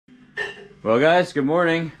Well guys, good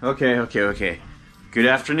morning. Okay. Good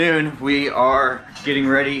afternoon. We are getting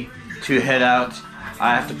ready to head out.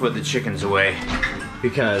 I have to put the chickens away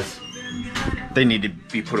because they need to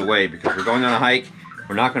be put away because we're going on a hike.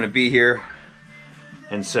 We're not going to be here.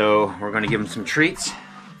 And so we're going to give them some treats,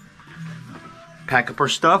 pack up our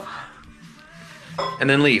stuff, and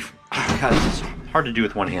then leave. God, this is hard to do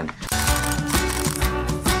with one hand.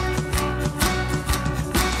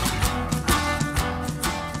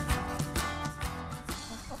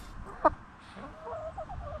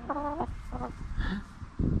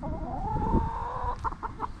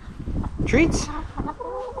 Treats.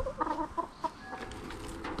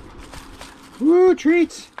 Woo,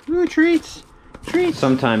 treats. Woo, treats. Treats.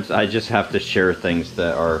 Sometimes I just have to share things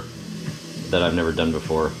that I've never done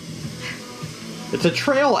before. It's a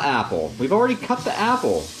trail apple. We've already cut the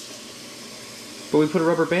apple. But we put a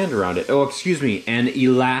rubber band around it. Oh, excuse me, an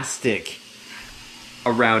elastic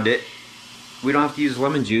around it. We don't have to use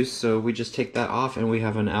lemon juice, so we just take that off and we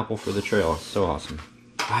have an apple for the trail. So awesome.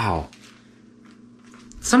 Wow.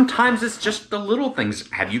 Sometimes it's just the little things.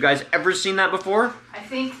 Have you guys ever seen that before? I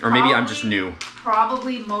think. Or maybe I'm just new.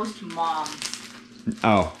 Probably most moms.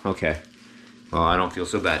 Oh, okay. Well, I don't feel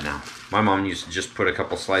so bad now. My mom used to just put a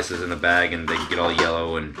couple slices in a bag and they'd get all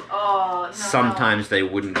yellow, and sometimes they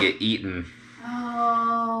wouldn't get eaten.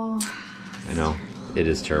 Oh. I know. It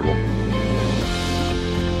is terrible.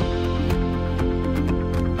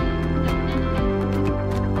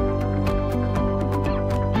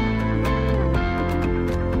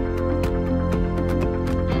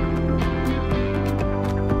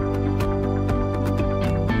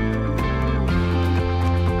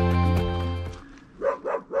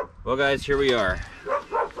 Well guys, here we are.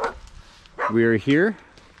 We are here,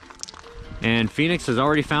 and Phoenix has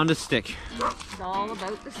already found a stick. It's all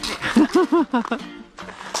about the stick.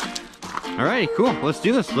 Alrighty, cool. Let's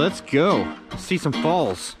do this. Let's go. Let's see some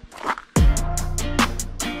falls.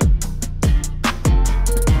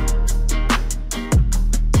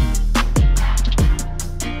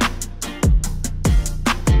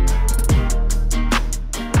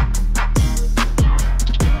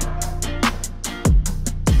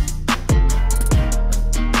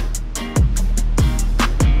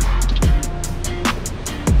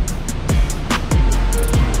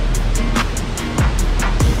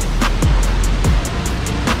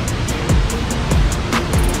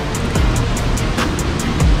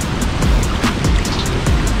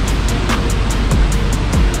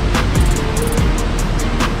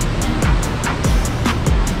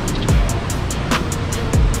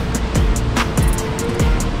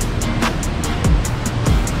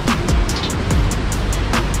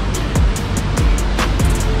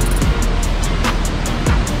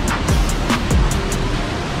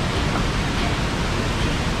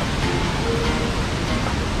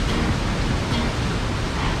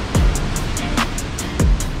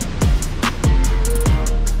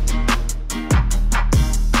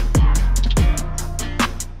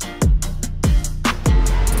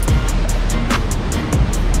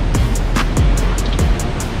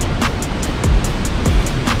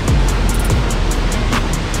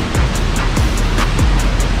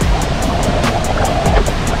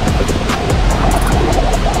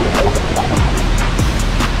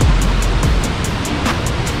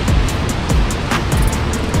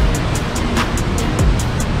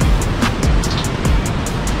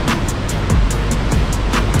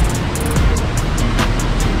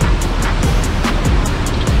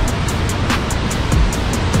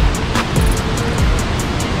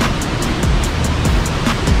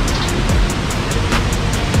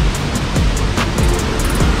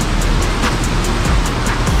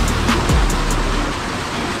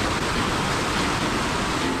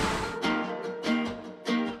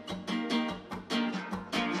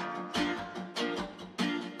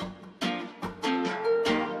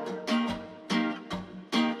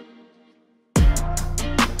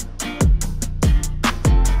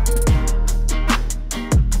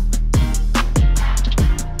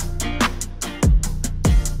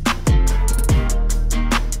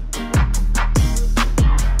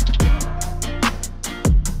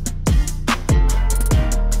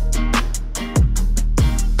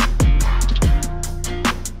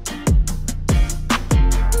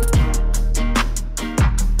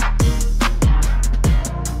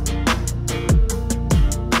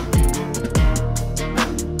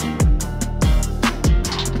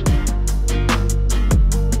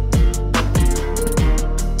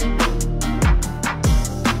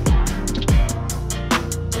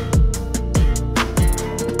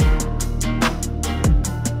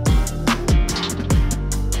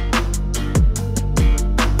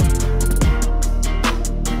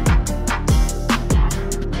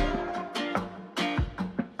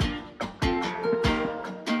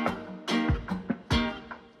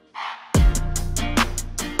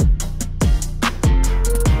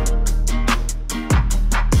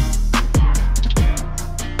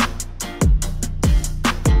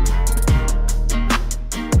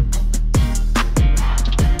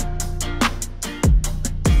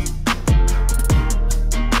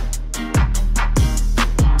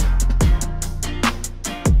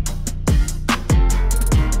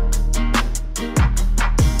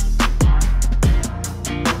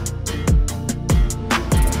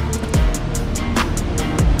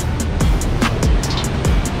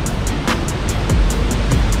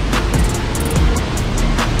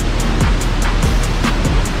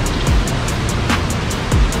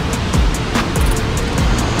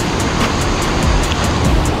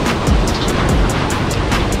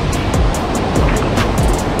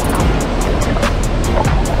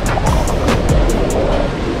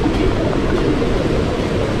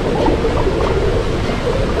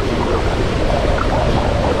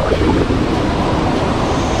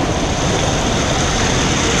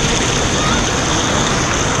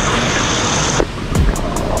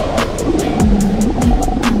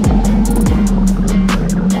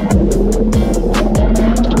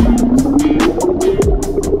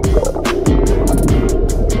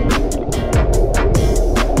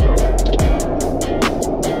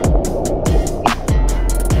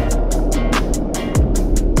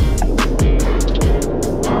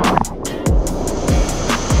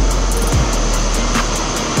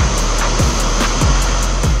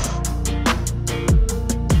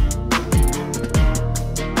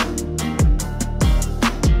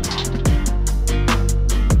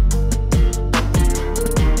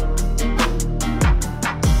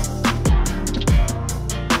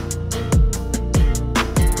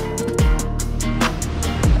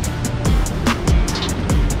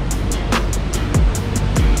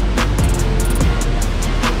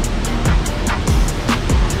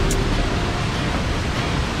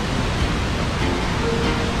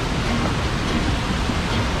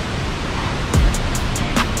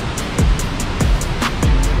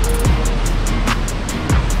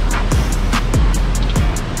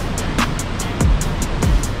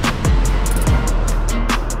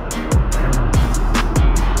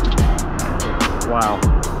 Wow.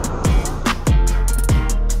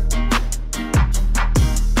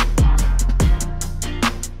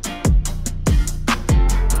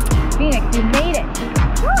 Phoenix, you made it.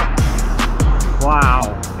 Wow.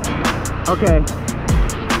 Okay.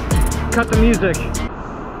 Cut the music.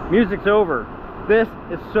 Music's over. This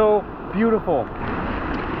is so beautiful.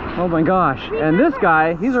 Oh my gosh. And this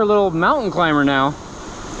guy, he's our little mountain climber now.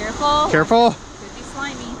 Careful. Careful. Could be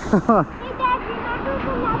slimy. Hey Dad, remember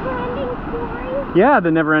the never-ending story? Yeah,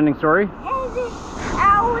 the never-ending story. And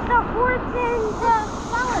out with the horse and the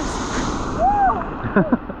flowers. Woo!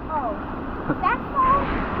 Oh, that's all?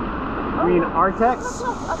 I mean, Artex?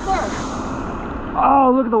 Look, up there.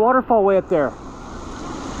 Oh, look at the waterfall way up there.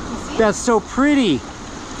 That's so pretty.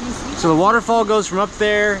 So the waterfall goes from up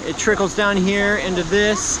there, it trickles down here into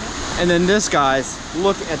this, and then this, guys,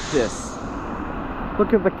 look at this.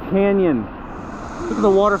 Look at the canyon. Look at the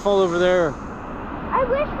waterfall over there. I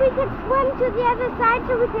wish we could swim to the other side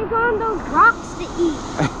so we could go on those rocks to eat.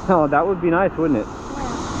 Oh, that would be nice, wouldn't it? Yeah.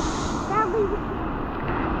 Sadly, we can't.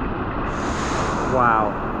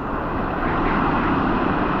 Wow.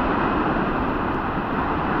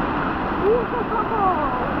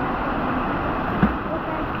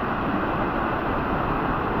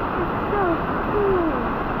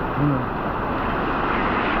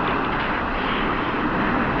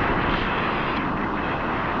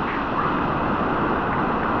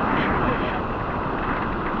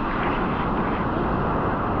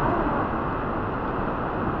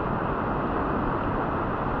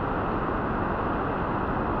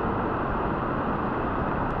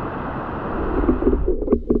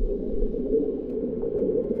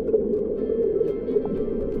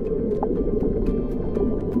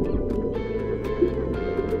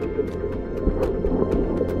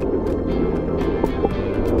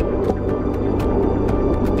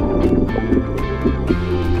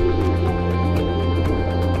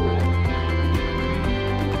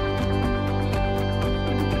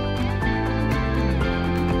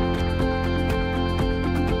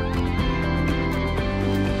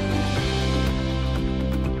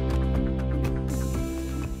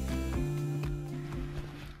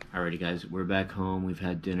 Alrighty guys, we're back home. We've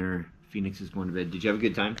had dinner. Phoenix is going to bed. Did you have a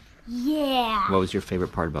good time? Yeah. What was your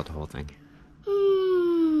favorite part about the whole thing?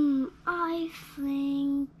 I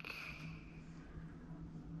think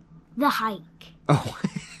the hike. Oh.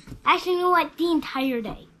 Actually, you know what? The entire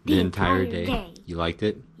day. The entire day. You liked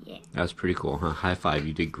it? Yeah. That was pretty cool, huh? High five.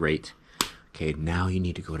 You did great. Okay, now you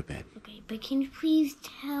need to go to bed. Okay, but can you please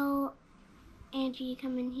tell Angie to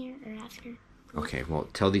come in here or ask her? Okay, well,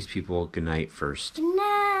 tell these people good night first. Good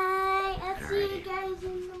night. I'll see you guys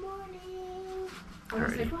in the morning.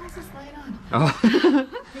 Alrighty. Oh.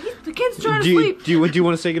 The kid's trying to sleep. Do you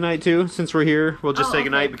want to say goodnight too? Since we're here, we'll just say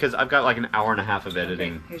goodnight because I've got like an hour and a half of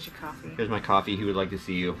editing. Okay, here's your coffee. Here's my coffee. He would like to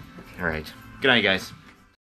see you. All right. Good night, guys.